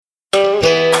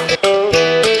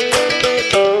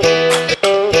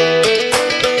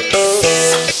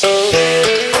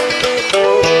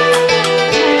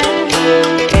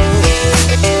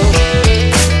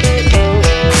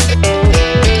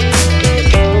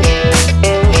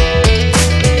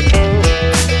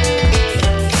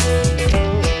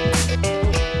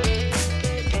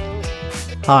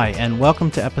Hi, and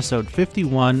welcome to episode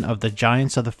 51 of the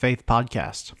Giants of the Faith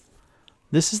podcast.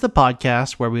 This is the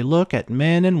podcast where we look at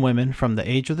men and women from the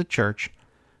age of the church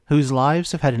whose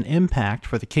lives have had an impact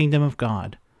for the kingdom of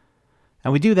God.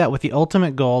 And we do that with the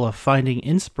ultimate goal of finding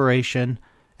inspiration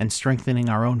and strengthening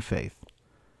our own faith.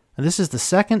 And this is the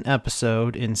second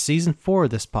episode in season 4 of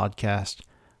this podcast,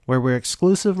 where we're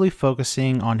exclusively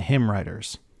focusing on hymn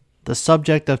writers. The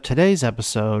subject of today's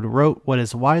episode wrote what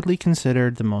is widely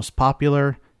considered the most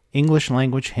popular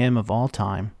English-language hymn of all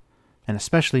time, and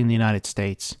especially in the United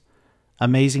States,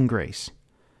 Amazing Grace.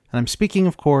 And I'm speaking,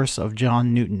 of course, of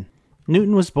John Newton.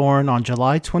 Newton was born on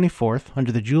July 24th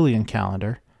under the Julian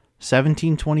calendar,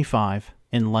 1725,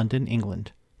 in London,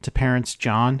 England, to parents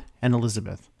John and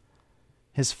Elizabeth.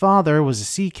 His father was a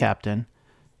sea captain,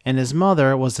 and his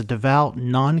mother was a devout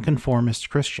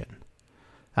nonconformist Christian.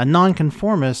 A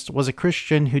nonconformist was a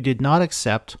Christian who did not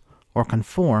accept or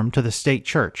conform to the state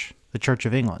church, the Church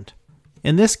of England.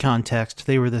 In this context,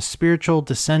 they were the spiritual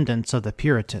descendants of the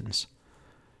Puritans.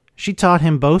 She taught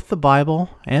him both the Bible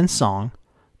and song,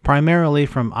 primarily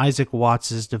from Isaac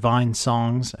Watts's Divine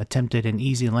Songs attempted in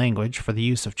easy language for the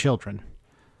use of children.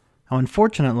 Now,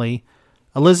 unfortunately,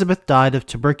 Elizabeth died of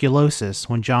tuberculosis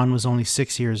when John was only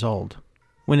 6 years old.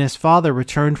 When his father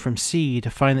returned from sea to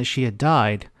find that she had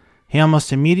died, he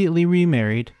almost immediately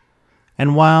remarried,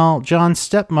 and while John's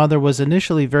stepmother was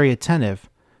initially very attentive,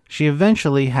 she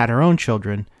eventually had her own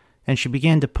children, and she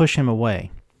began to push him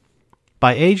away.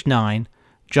 By age 9,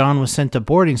 John was sent to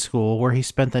boarding school where he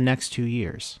spent the next 2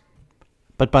 years.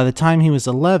 But by the time he was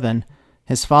 11,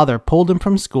 his father pulled him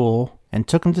from school and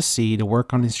took him to sea to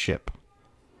work on his ship.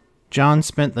 John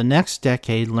spent the next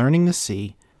decade learning the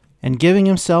sea and giving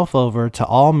himself over to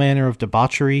all manner of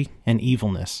debauchery and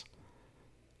evilness.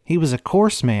 He was a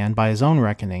coarse man by his own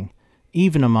reckoning,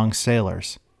 even among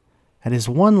sailors. And his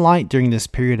one light during this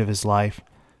period of his life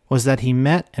was that he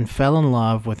met and fell in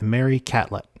love with Mary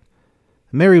Catlett.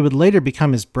 Mary would later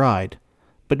become his bride,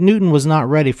 but Newton was not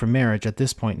ready for marriage at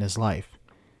this point in his life.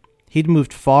 He'd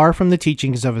moved far from the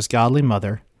teachings of his godly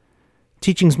mother,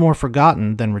 teachings more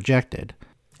forgotten than rejected,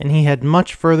 and he had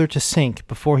much further to sink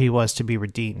before he was to be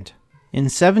redeemed. In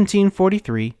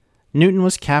 1743, Newton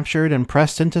was captured and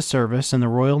pressed into service in the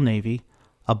Royal Navy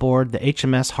aboard the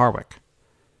HMS Harwich.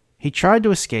 He tried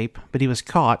to escape, but he was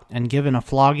caught and given a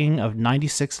flogging of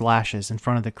 96 lashes in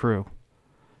front of the crew.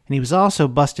 And he was also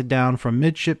busted down from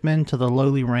midshipman to the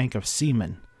lowly rank of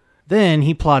seaman. Then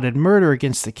he plotted murder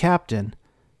against the captain,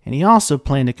 and he also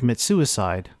planned to commit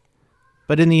suicide.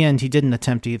 But in the end, he didn't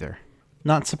attempt either.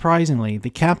 Not surprisingly, the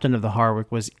captain of the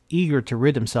Harwich was eager to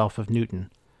rid himself of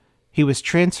Newton. He was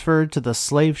transferred to the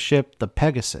slave ship the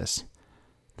Pegasus.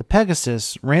 The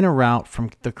Pegasus ran a route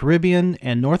from the Caribbean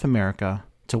and North America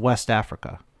to West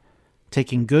Africa,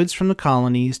 taking goods from the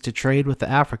colonies to trade with the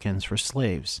Africans for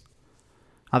slaves.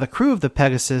 Now, the crew of the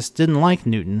Pegasus didn't like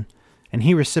Newton, and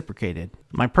he reciprocated.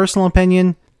 My personal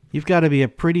opinion, you've got to be a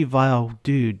pretty vile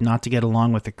dude not to get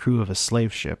along with the crew of a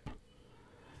slave ship.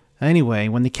 Anyway,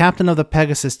 when the captain of the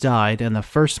Pegasus died and the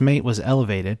first mate was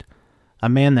elevated, a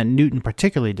man that Newton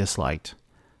particularly disliked,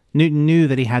 Newton knew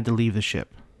that he had to leave the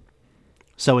ship.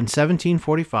 So in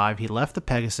 1745, he left the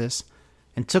Pegasus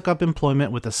and took up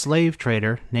employment with a slave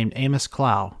trader named Amos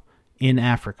Clow in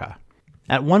Africa.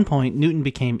 At one point, Newton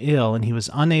became ill and he was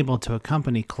unable to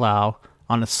accompany Clow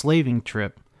on a slaving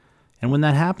trip, and when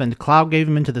that happened, Clow gave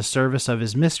him into the service of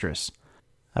his mistress,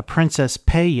 a Princess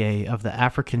Paye of the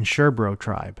African Sherbro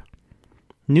tribe.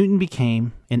 Newton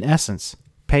became, in essence,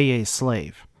 Paye's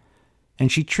slave,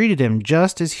 and she treated him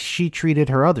just as she treated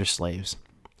her other slaves.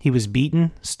 He was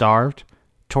beaten, starved,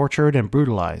 tortured, and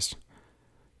brutalized,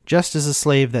 just as the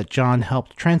slave that John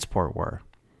helped transport were.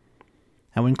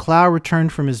 And when Clow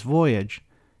returned from his voyage,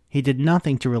 he did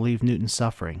nothing to relieve Newton's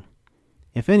suffering.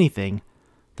 If anything,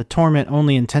 the torment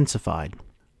only intensified.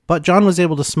 But John was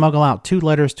able to smuggle out 2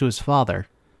 letters to his father,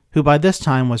 who by this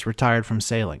time was retired from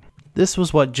sailing. This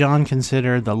was what John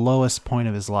considered the lowest point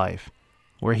of his life,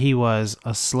 where he was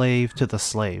a slave to the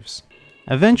slaves.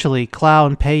 Eventually, Clow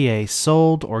and Paye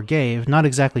sold or gave, not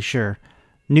exactly sure,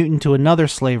 Newton to another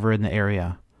slaver in the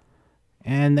area.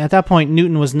 And at that point,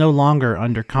 Newton was no longer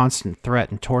under constant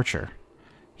threat and torture.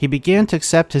 He began to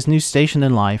accept his new station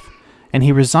in life, and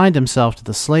he resigned himself to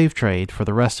the slave trade for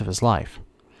the rest of his life.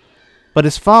 But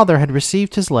his father had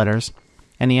received his letters,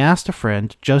 and he asked a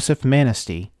friend, Joseph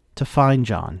Manistee, to find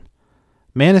John.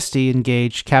 Manistee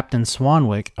engaged Captain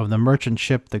Swanwick of the merchant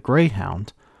ship the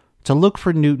Greyhound to look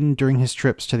for Newton during his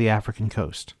trips to the African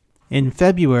coast. In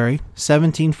February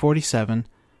 1747,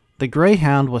 the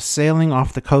Greyhound was sailing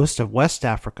off the coast of West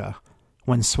Africa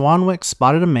when Swanwick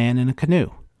spotted a man in a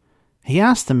canoe. He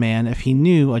asked the man if he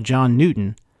knew a John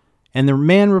Newton, and the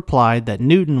man replied that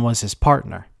Newton was his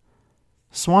partner.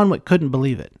 Swanwick couldn't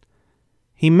believe it.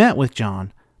 He met with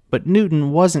John, but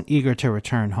Newton wasn't eager to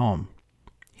return home.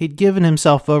 He'd given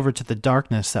himself over to the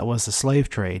darkness that was the slave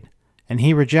trade, and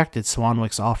he rejected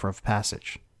Swanwick's offer of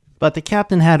passage. But the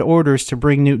captain had orders to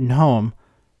bring Newton home,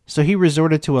 so he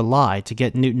resorted to a lie to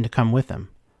get Newton to come with him.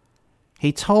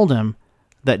 He told him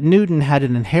that Newton had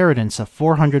an inheritance of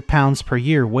 400 pounds per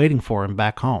year waiting for him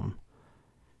back home.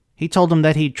 He told him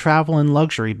that he'd travel in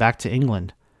luxury back to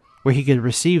England, where he could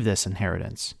receive this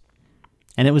inheritance.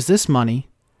 And it was this money,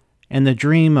 and the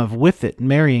dream of Whiffet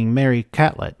marrying Mary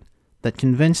Catlett, that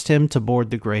convinced him to board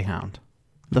the Greyhound.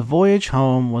 The voyage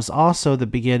home was also the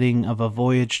beginning of a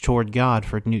voyage toward God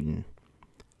for Newton.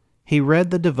 He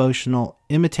read the devotional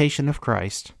Imitation of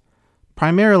Christ,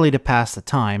 primarily to pass the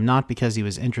time, not because he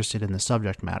was interested in the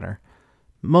subject matter,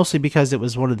 mostly because it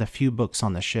was one of the few books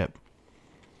on the ship.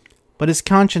 But his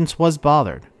conscience was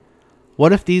bothered.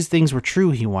 What if these things were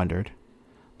true, he wondered.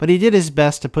 But he did his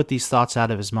best to put these thoughts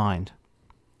out of his mind.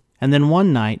 And then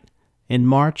one night, in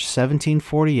March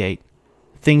 1748,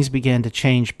 things began to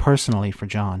change personally for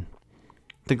John.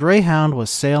 The Greyhound was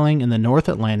sailing in the North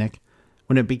Atlantic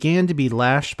when it began to be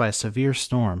lashed by a severe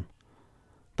storm.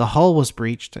 The hull was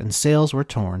breached and sails were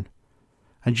torn,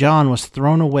 and John was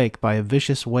thrown awake by a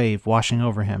vicious wave washing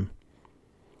over him.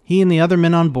 He and the other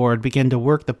men on board began to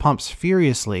work the pumps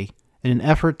furiously in an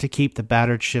effort to keep the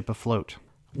battered ship afloat.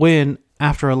 When,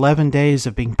 after 11 days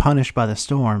of being punished by the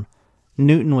storm,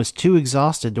 Newton was too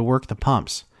exhausted to work the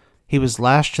pumps, he was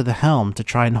lashed to the helm to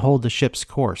try and hold the ship's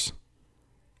course.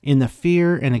 In the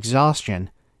fear and exhaustion,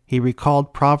 he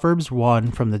recalled Proverbs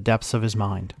 1 from the depths of his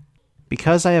mind.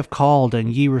 Because I have called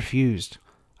and ye refused,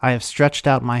 I have stretched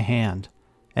out my hand,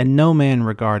 and no man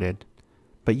regarded.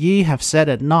 But ye have set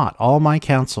at naught all my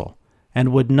counsel,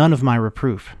 and would none of my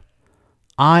reproof.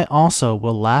 I also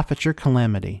will laugh at your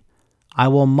calamity. I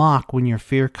will mock when your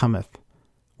fear cometh.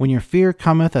 When your fear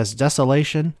cometh as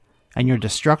desolation, and your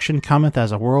destruction cometh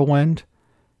as a whirlwind,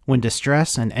 when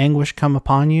distress and anguish come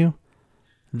upon you,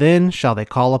 then shall they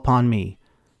call upon me,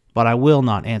 but I will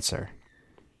not answer.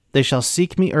 They shall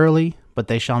seek me early, but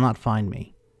they shall not find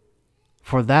me.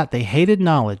 For that they hated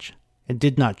knowledge, and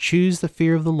did not choose the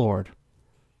fear of the Lord.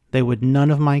 They would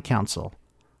none of my counsel.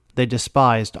 They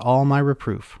despised all my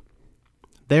reproof.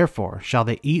 Therefore shall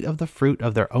they eat of the fruit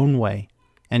of their own way,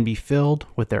 and be filled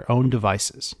with their own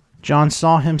devices. John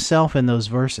saw himself in those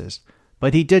verses,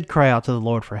 but he did cry out to the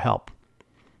Lord for help,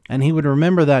 and he would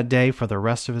remember that day for the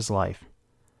rest of his life.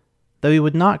 Though he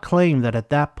would not claim that at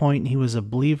that point he was a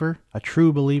believer, a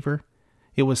true believer,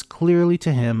 it was clearly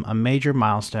to him a major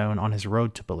milestone on his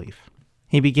road to belief.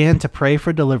 He began to pray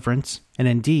for deliverance, and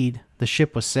indeed, the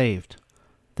ship was saved.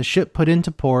 The ship put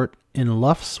into port in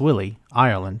Lough Swilly,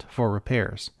 Ireland, for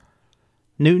repairs.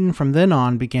 Newton from then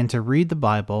on began to read the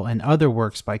Bible and other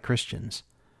works by Christians,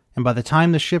 and by the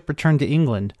time the ship returned to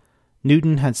England,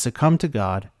 Newton had succumbed to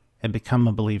God and become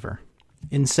a believer.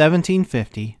 In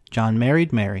 1750, John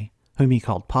married Mary, whom he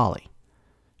called Polly,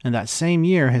 and that same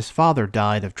year his father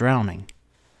died of drowning.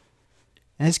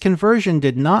 His conversion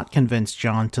did not convince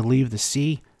John to leave the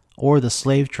sea or the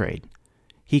slave trade.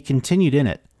 He continued in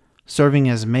it, serving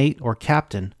as mate or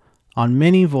captain on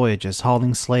many voyages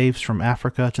hauling slaves from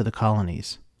Africa to the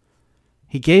colonies.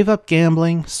 He gave up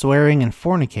gambling, swearing, and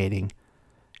fornicating,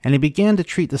 and he began to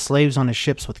treat the slaves on his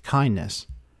ships with kindness,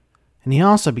 and he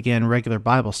also began regular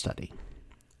Bible study.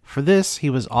 For this, he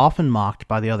was often mocked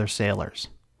by the other sailors.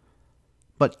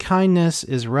 But kindness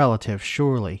is relative,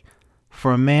 surely,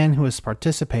 for a man who is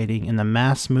participating in the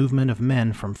mass movement of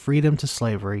men from freedom to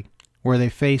slavery, where they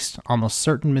faced almost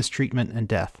certain mistreatment and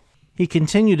death. He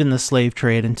continued in the slave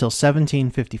trade until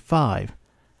 1755,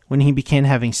 when he began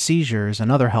having seizures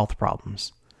and other health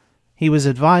problems. He was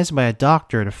advised by a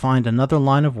doctor to find another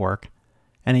line of work,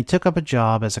 and he took up a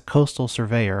job as a coastal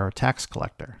surveyor or tax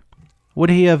collector. Would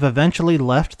he have eventually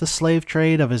left the slave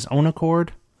trade of his own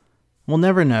accord? We'll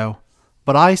never know,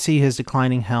 but I see his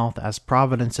declining health as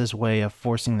Providence's way of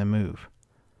forcing the move.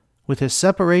 With his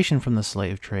separation from the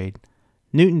slave trade,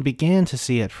 Newton began to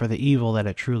see it for the evil that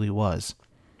it truly was.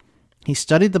 He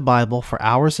studied the Bible for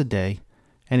hours a day,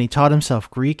 and he taught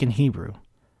himself Greek and Hebrew.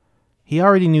 He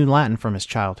already knew Latin from his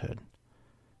childhood,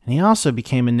 and he also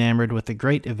became enamored with the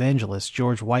great evangelist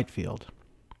George Whitefield.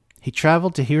 He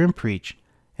traveled to hear him preach,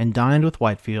 and dined with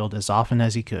Whitefield as often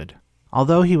as he could.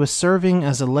 Although he was serving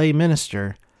as a lay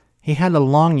minister, he had a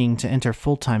longing to enter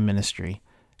full-time ministry,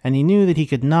 and he knew that he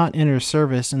could not enter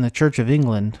service in the Church of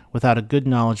England without a good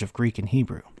knowledge of Greek and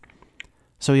Hebrew.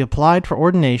 So he applied for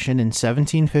ordination in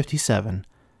 1757,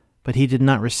 but he did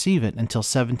not receive it until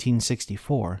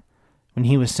 1764, when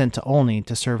he was sent to Olney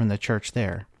to serve in the church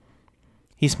there.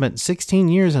 He spent 16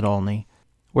 years at Olney,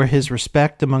 where his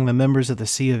respect among the members of the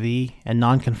C of E and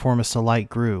nonconformists alike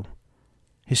grew.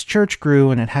 His church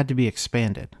grew and it had to be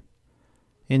expanded.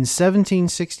 In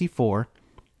 1764,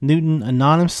 Newton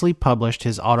anonymously published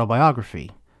his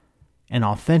autobiography, an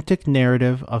authentic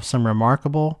narrative of some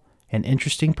remarkable and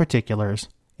interesting particulars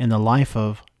in the life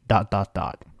of ...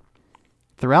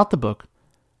 Throughout the book,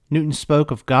 Newton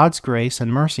spoke of God's grace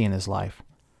and mercy in his life,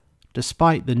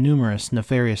 despite the numerous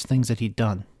nefarious things that he'd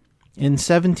done. In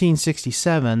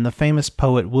 1767, the famous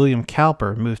poet William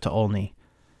Cowper moved to Olney.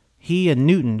 He and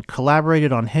Newton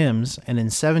collaborated on hymns, and in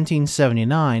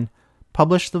 1779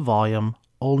 published the volume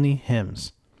Olney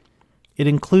Hymns. It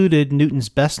included Newton's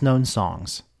best-known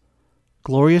songs,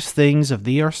 Glorious Things of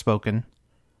Thee Are Spoken,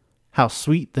 How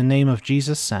Sweet the Name of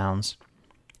Jesus Sounds,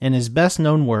 and his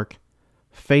best-known work,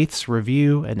 Faith's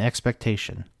Review and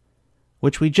Expectation,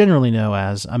 which we generally know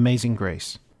as Amazing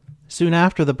Grace. Soon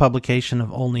after the publication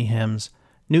of Olney Hymns,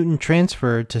 Newton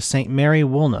transferred to St. Mary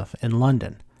Woolnoth in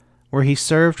London, where he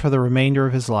served for the remainder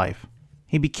of his life.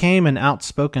 He became an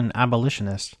outspoken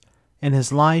abolitionist, and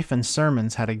his life and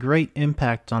sermons had a great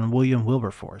impact on William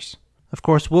Wilberforce. Of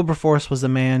course, Wilberforce was the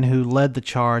man who led the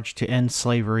charge to end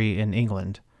slavery in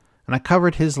England, and I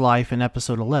covered his life in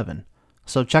episode 11,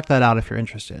 so check that out if you're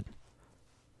interested.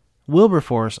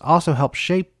 Wilberforce also helped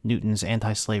shape Newton's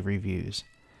anti-slavery views,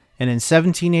 and in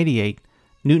 1788,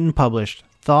 Newton published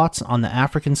Thoughts on the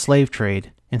African Slave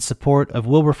Trade in support of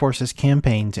Wilberforce's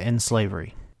campaign to end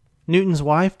slavery. Newton's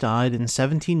wife died in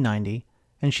 1790,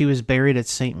 and she was buried at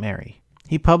St. Mary.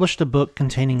 He published a book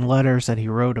containing letters that he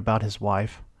wrote about his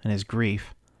wife and his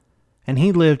grief, and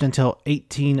he lived until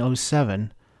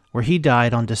 1807, where he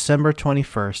died on December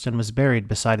 21st and was buried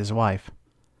beside his wife.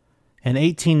 In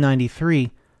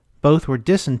 1893, both were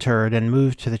disinterred and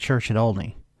moved to the church at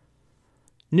Olney.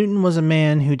 Newton was a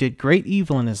man who did great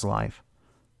evil in his life,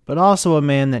 but also a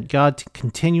man that God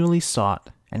continually sought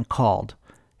and called,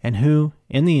 and who,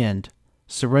 in the end,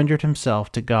 surrendered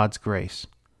himself to God's grace.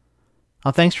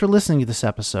 Thanks for listening to this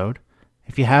episode.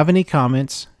 If you have any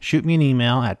comments, shoot me an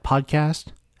email at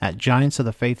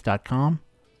podcast@giantsofthefaith.com.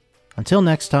 Until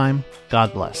next time,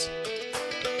 God bless.